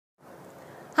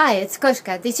Hi, it's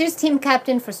Koschka, this year's team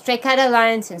captain for Stray Cat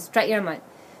Alliance and Strut Your Mud.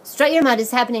 Strut Your Mud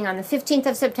is happening on the 15th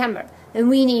of September, and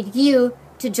we need you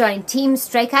to join Team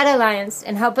Stray Cat Alliance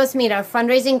and help us meet our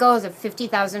fundraising goals of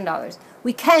 $50,000.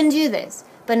 We can do this,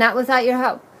 but not without your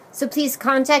help. So please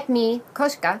contact me,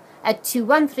 Koschka, at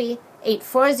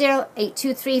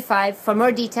 213-840-8235 for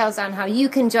more details on how you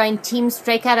can join Team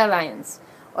Stray Cat Alliance.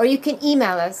 Or you can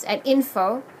email us at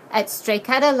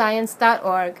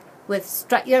info@straycatalliance.org with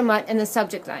Strut Your Mutt in the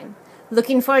subject line.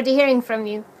 Looking forward to hearing from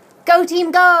you. Go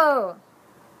team, go!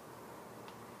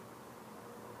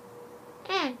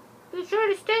 And be sure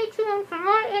to stay tuned for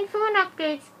more info and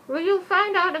updates where you'll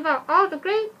find out about all the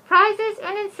great prizes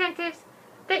and incentives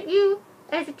that you,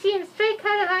 as a Team Stray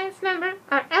Cat Alliance member,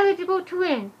 are eligible to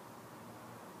win.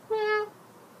 Well,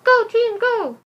 go team, go!